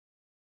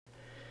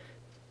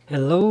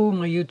Hello,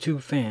 my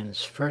YouTube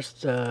fans.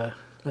 First,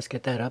 let's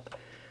get that up.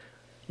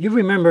 You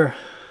remember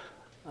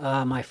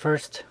my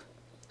first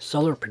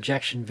solar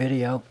projection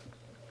video?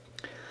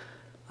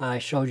 I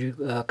showed you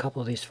a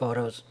couple of these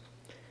photos.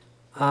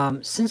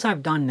 Since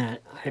I've done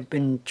that, I've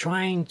been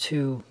trying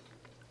to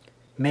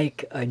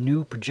make a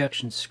new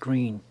projection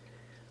screen.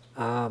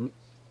 For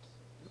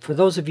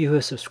those of you who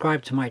have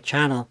subscribed to my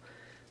channel,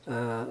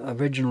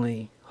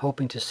 originally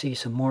hoping to see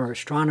some more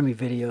astronomy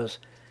videos,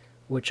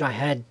 which I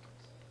had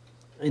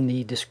in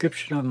the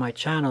description of my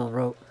channel,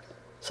 wrote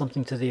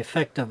something to the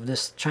effect of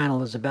this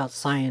channel is about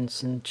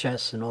science and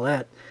chess and all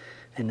that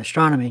and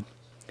astronomy.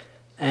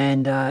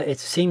 And it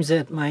seems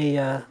that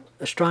my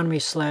astronomy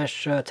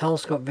slash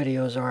telescope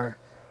videos are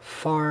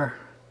far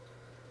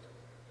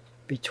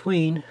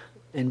between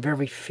and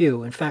very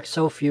few. In fact,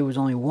 so few is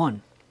only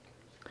one.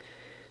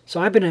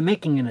 So I've been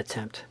making an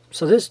attempt.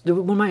 So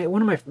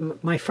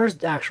my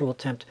first actual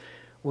attempt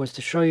was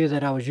to show you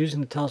that I was using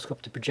the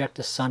telescope to project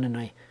the sun, and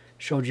I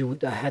showed you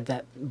I had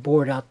that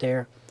board out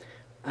there.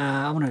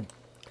 I want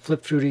to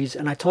flip through these,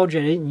 and I told you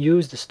I didn't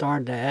use the star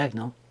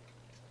diagonal.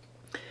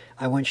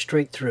 I went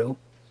straight through,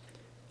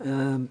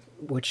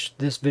 which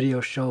this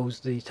video shows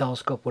the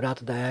telescope without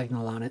the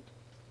diagonal on it.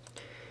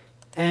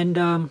 And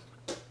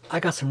I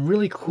got some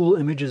really cool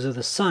images of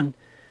the sun,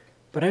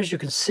 but as you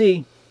can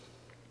see,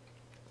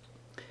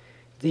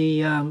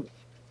 the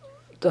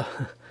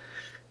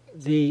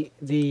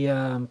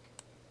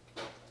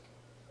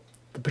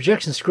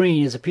projection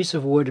screen is a piece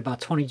of wood about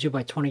 22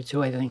 by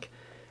 22, I think,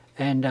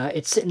 and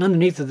it's sitting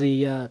underneath of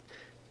the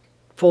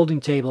folding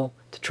table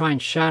to try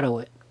and shadow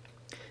it.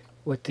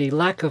 With the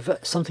lack of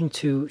something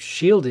to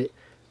shield it,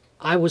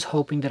 I was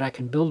hoping that I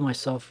can build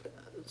myself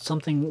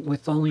something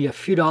with only a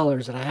few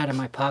dollars that I had in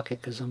my pocket,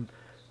 because I'm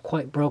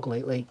quite broke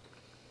lately,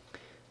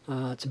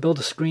 to build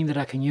a screen that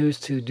I can use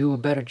to do a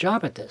better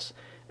job at this.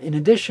 In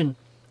addition,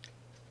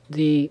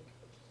 the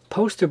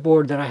poster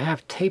board that I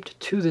have taped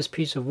to this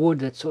piece of wood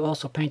that's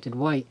also painted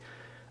white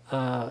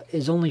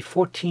is only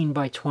 14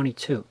 by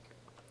 22.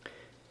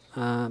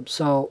 And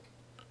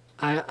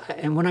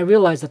when I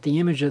realized that the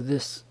image of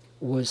this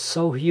was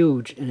so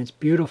huge and it's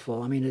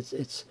beautiful, I mean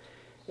it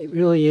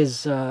really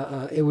is.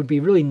 It would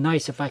be really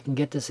nice if I can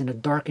get this in a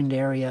darkened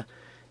area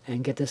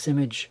and get this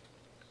image,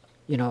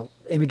 you know,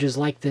 images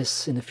like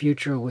this in the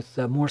future with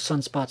more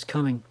sunspots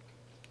coming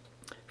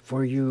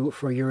for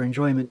your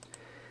enjoyment.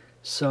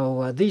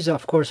 So these,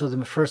 of course, are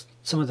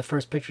some of the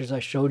first pictures I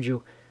showed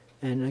you,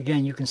 and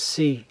again, you can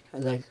see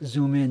as I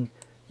zoom in,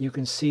 you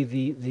can see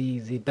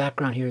the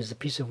background here is a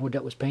piece of wood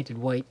that was painted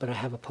white, but I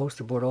have a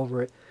poster board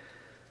over it.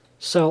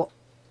 So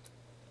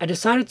I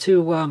decided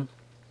to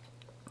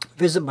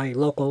visit my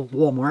local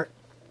Walmart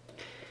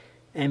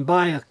and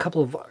buy a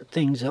couple of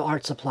things,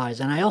 art supplies,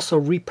 and I also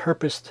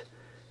repurposed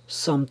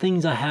some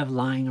things I have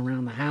lying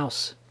around the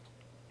house.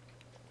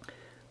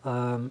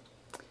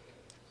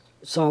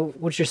 So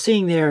what you're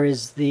seeing there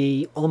is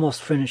the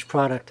almost finished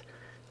product.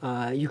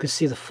 You can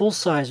see the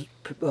full-size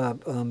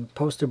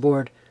poster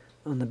board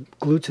on the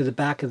glued to the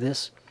back of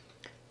this.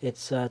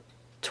 It's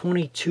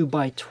 22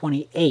 by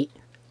 28,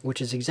 which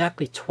is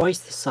exactly twice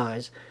the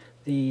size.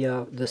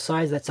 The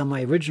size that's on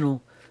my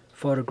original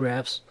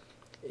photographs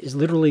is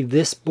literally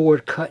this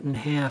board cut in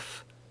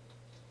half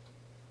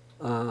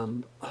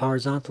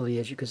horizontally,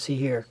 as you can see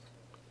here.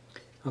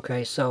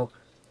 Okay, so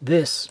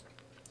this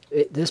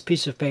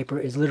piece of paper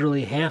is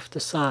literally half the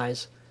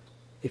size.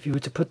 If you were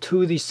to put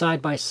two of these side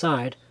by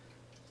side,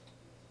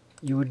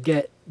 you would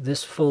get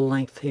this full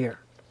length here.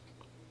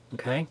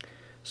 Okay,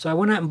 so I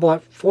went out and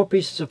bought 4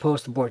 pieces of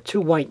poster board, 2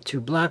 white and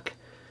 2 black.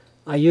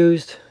 I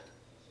used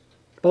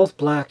both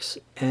blacks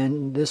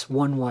and this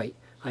 1 white.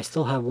 I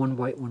still have 1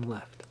 white one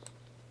left.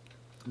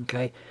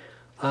 Okay,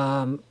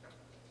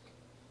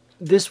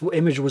 this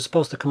image was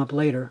supposed to come up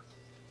later,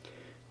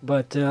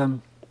 but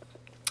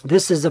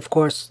this is, of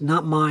course,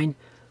 not mine.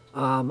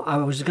 I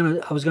was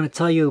gonna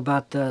tell you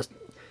about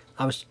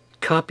I was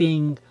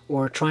copying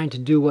or trying to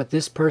do what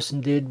this person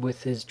did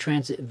with his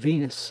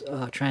Venus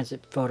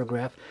transit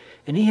photograph,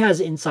 and he has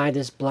inside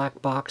this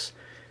black box,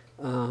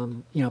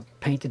 you know,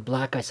 painted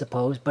black, I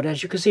suppose. But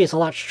as you can see, it's a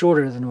lot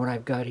shorter than what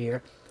I've got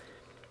here.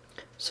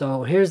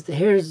 So here's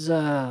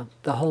the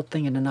whole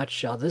thing in a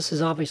nutshell. This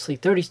is obviously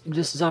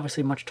This is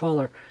obviously much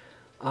taller.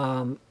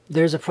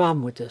 There's a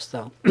problem with this,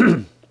 though.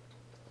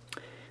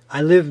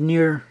 I live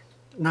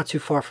not too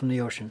far from the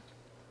ocean,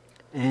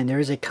 and there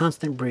is a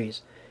constant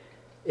breeze.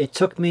 It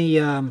took me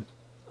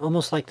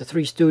almost like the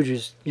Three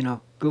Stooges, you know,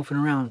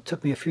 goofing around. It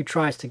took me a few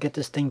tries to get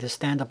this thing to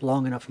stand up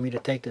long enough for me to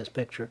take this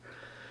picture.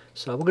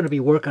 So we're going to be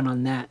working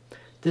on that.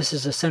 This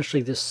is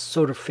essentially this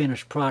sort of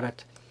finished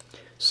product.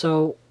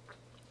 So,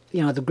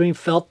 you know, the green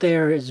felt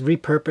there is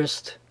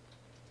repurposed.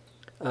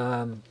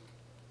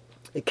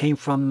 It came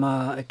from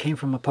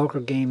a poker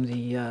game,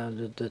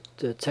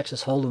 the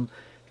Texas Hold'em.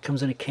 It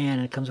comes in a can,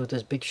 and it comes with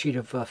this big sheet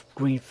of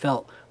green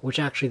felt, which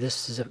actually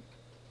this is a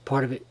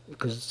part of it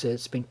because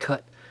it's been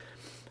cut.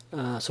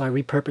 So I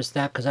repurposed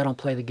that because I don't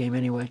play the game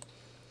anyway.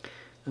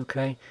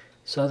 Okay,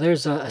 So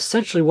there's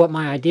essentially what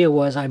my idea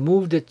was. I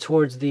moved it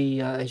towards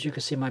the, as you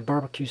can see, my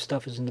barbecue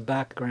stuff is in the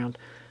background.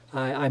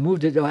 I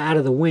moved it out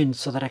of the wind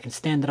so that I can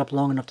stand it up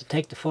long enough to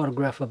take the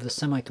photograph of the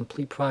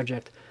semi-complete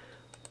project.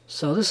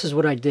 So this is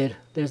what I did.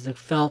 There's the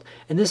felt,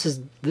 and this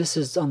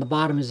is on the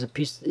bottom is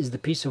the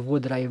piece of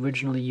wood that I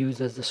originally used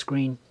as the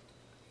screen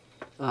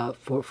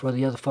for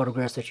the other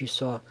photographs that you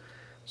saw.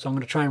 So I'm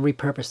going to try and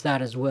repurpose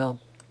that as well.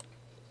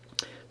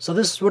 So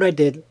this is what I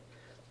did.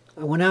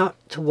 I went out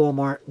to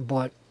Walmart and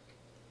bought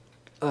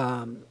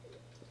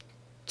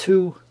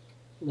 2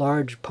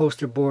 large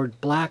poster board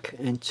black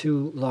and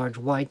 2 large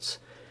whites.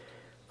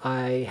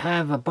 I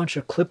have a bunch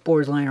of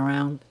clipboards laying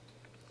around.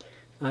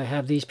 I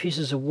have these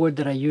pieces of wood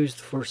that I used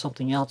for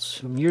something else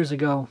from years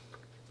ago.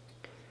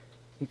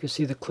 You can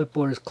see the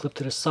clipboard is clipped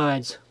to the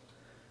sides.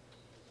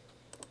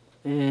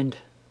 And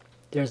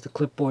there's the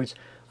clipboards.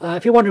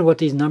 If you're wondering what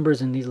these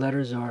numbers and these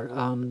letters are,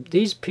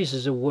 these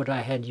pieces of wood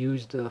I had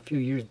used a few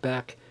years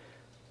back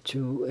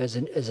as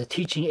a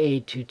teaching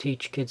aid to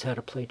teach kids how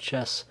to play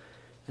chess.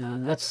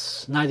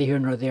 That's neither here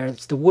nor there.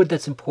 It's the wood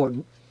that's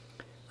important.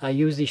 I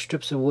use these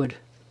strips of wood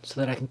so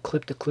that I can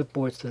clip the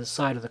clipboards to the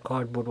side of the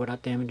cardboard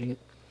without damaging it.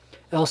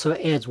 It also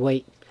adds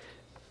weight,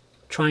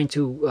 trying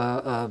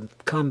to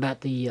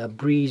combat the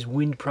breeze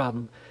wind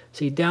problem.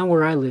 See, down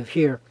where I live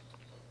here,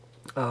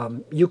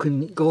 you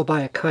can go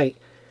buy a kite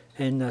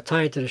and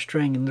tie it to the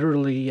string and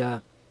literally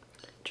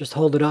just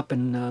hold it up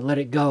and let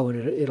it go,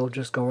 and it'll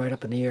just go right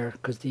up in the air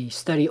because the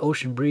steady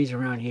ocean breeze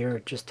around here,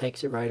 it just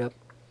takes it right up.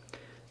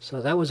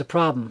 So that was a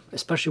problem,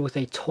 especially with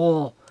a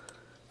tall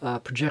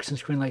projection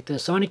screen like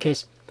this. So in any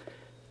case,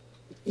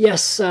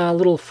 yes, a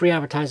little free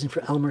advertising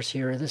for Elmer's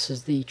here. This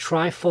is the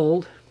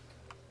trifold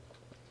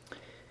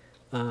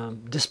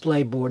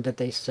display board that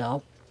they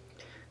sell.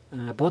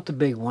 I bought the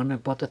big one. I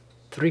bought the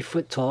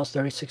 3-foot tall, it's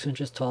 36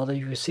 inches tall.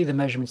 You can see the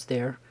measurements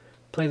there.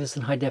 Play this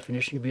in high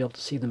definition, you'll be able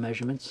to see the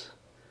measurements.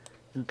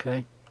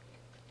 Okay.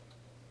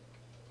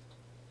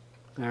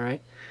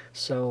 Alright,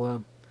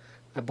 so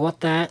I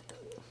bought that,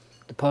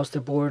 the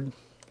poster board,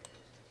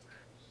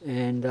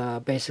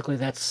 and basically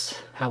that's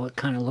how it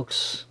kind of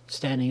looks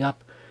standing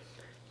up.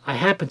 I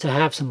happen to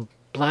have some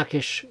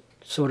blackish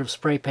sort of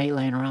spray paint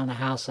laying around the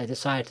house. I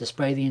decided to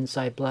spray the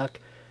inside black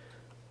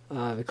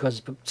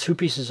because 2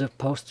 pieces of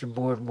poster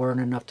board weren't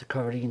enough to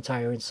cover the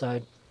entire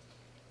inside.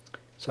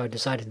 So I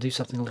decided to do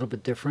something a little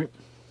bit different.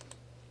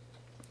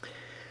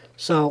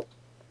 So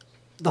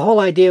the whole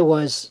idea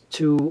was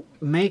to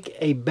make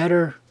a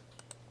better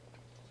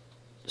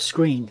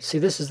screen. See,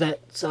 this is that.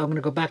 So I'm going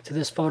to go back to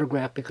this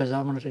photograph because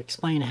I wanted to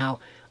explain how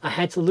I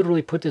had to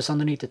literally put this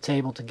underneath the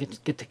table to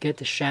get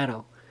the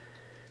shadow.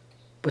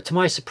 But to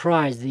my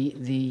surprise,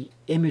 the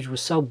image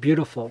was so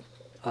beautiful,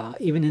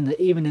 even in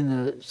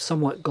the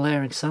somewhat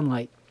glaring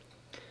sunlight.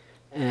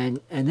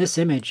 And this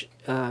image,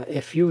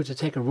 if you were to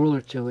take a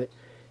ruler to it,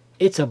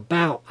 it's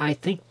about, I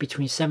think,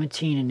 between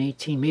 17 and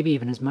 18, maybe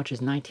even as much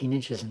as 19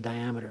 inches in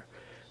diameter.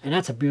 And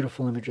that's a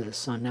beautiful image of the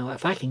sun. Now,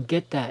 if I can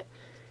get that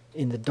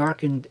in the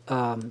darkened,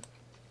 area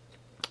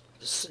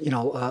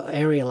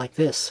like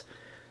this,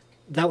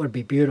 that would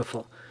be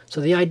beautiful.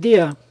 So the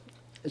idea,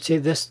 see,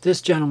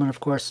 this gentleman,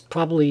 of course,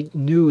 probably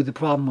knew the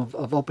problem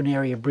of open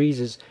area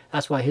breezes.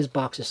 That's why his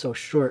box is so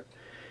short.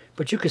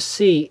 But you could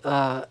see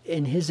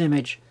in his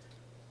image,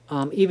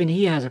 even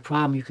he has a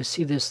problem. You can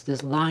see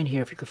this line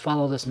here. If you could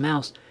follow this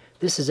mouse,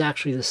 this is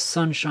actually the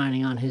sun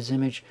shining on his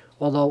image.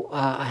 Although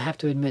I have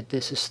to admit,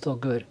 this is still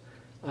good.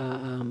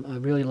 I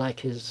really like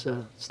his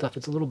stuff.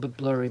 It's a little bit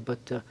blurry,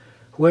 but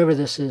whoever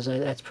this is,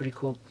 that's pretty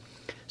cool.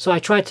 So I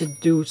tried to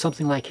do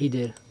something like he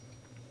did.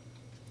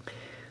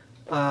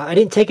 I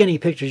didn't take any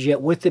pictures yet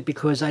with it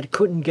because I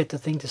couldn't get the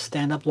thing to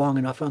stand up long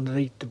enough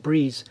underneath the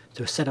breeze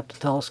to set up the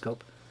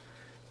telescope.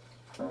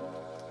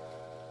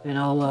 And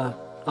I'll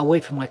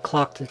wait for my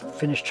clock to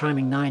finish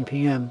chiming 9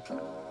 p.m.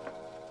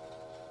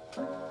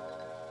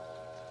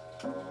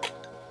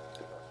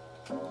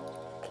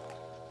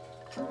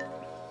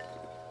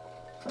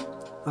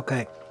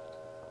 Okay,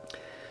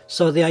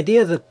 so the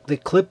idea of the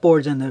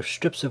clipboards and the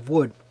strips of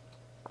wood,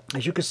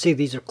 as you can see,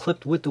 these are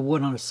clipped with the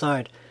wood on the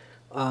side,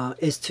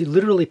 is to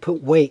literally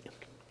put weight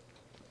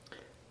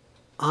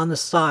on the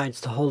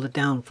sides to hold it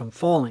down from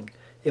falling.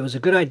 It was a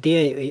good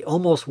idea. It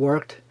almost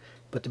worked,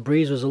 but the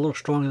breeze was a little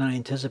stronger than I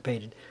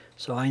anticipated.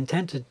 So I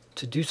intend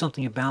to do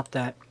something about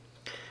that.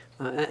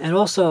 And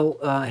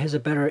also, here's a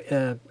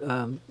better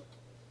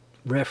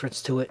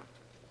reference to it.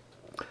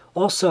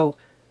 Also,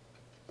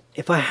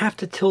 if I have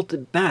to tilt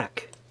it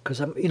back, because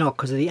of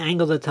the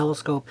angle of the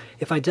telescope,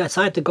 if I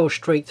decide to go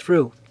straight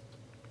through,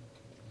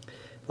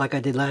 like I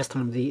did last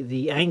time,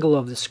 the angle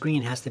of the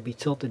screen has to be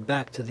tilted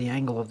back to the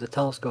angle of the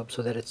telescope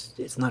so that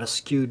it's not a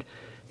skewed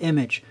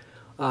image.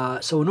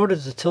 So in order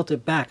to tilt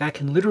it back, I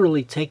can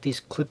literally take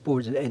these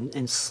clipboards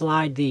and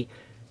slide the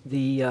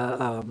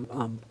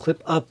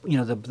clip up,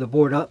 the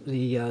board up,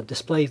 the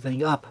display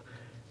thing up,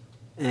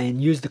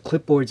 and use the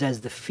clipboards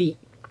as the feet,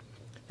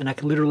 and I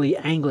can literally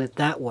angle it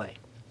that way.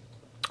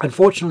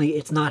 Unfortunately,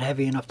 it's not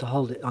heavy enough to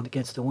hold it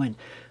against the wind.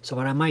 So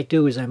what I might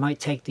do is I might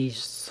take these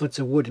slits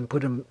of wood and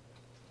put them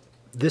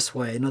this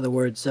way. In other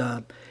words,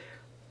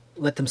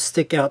 let them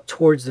stick out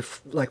towards the,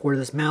 like where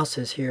this mouse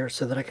is here,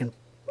 so that I can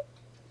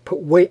put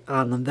weight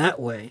on them that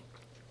way,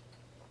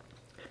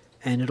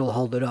 and it'll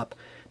hold it up.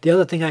 The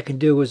other thing I can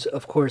do is,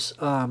 of course,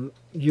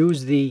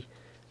 use the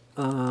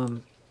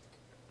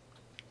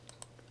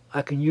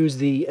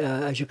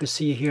as you can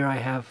see here, I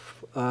have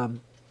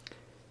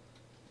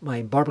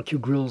my barbecue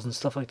grills and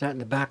stuff like that in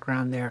the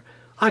background there.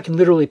 I can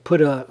literally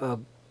put a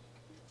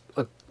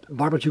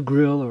barbecue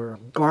grill or a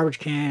garbage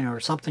can or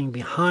something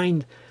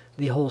behind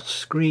the whole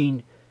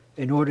screen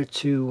in order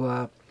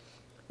to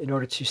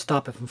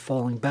stop it from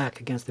falling back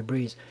against the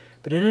breeze.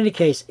 But in any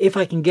case, if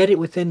I can get it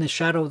within the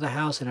shadow of the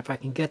house, and if I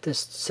can get this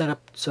set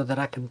up so that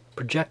I can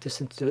project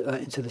this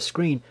into the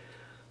screen,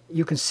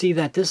 you can see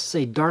that this is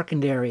a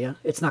darkened area.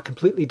 It's not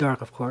completely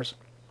dark, of course,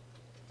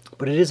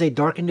 but it is a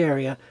darkened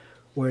area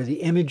where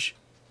the image,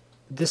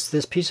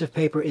 this piece of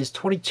paper is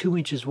 22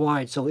 inches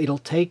wide, so it'll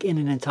take in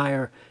an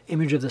entire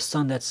image of the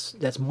sun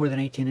that's more than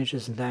 18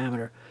 inches in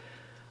diameter.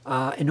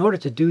 In order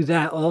to do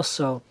that,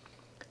 also,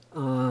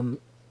 I'm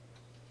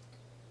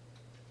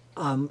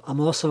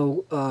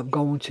also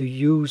going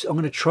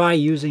to try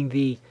using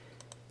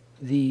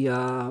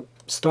the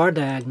star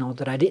diagonal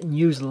that I didn't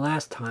use the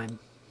last time.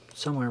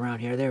 Somewhere around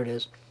here, there it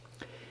is.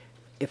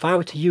 If I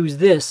were to use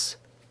this,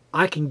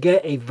 I can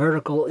get a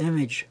vertical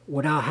image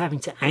without having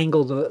to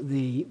angle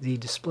the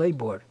display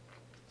board.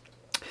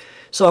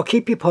 So I'll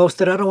keep you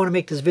posted. I don't want to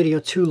make this video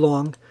too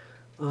long.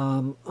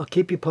 I'll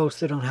keep you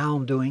posted on how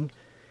I'm doing,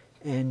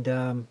 and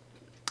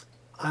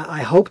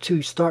I hope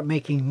to start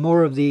making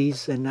more of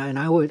these. And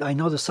I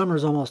know the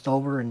summer's almost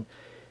over, and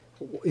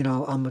you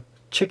know, I'm a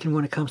chicken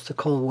when it comes to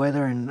cold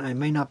weather, and I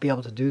may not be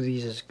able to do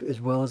these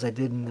as well as I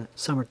did in the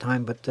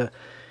summertime, but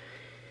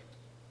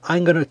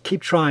I'm going to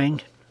keep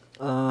trying,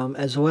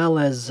 as well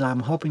as I'm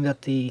hoping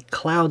that the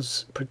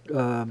clouds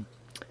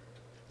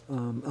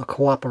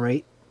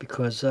cooperate,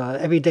 because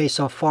every day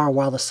so far,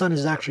 while the sun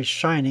is actually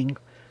shining,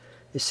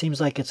 it seems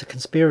like it's a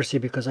conspiracy,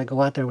 because I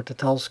go out there with the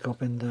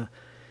telescope, and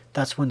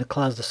that's when the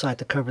clouds decide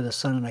to cover the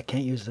sun and I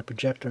can't use the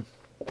projector.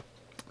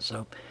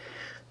 So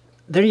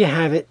there you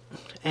have it.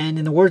 And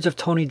in the words of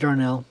Tony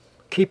Darnell,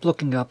 keep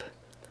looking up.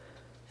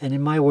 And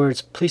in my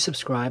words, please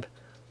subscribe.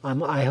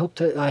 I hope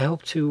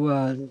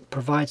to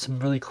provide some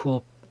really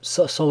cool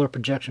solar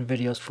projection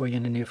videos for you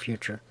in the near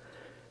future.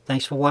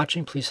 Thanks for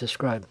watching. Please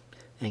subscribe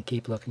and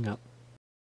keep looking up.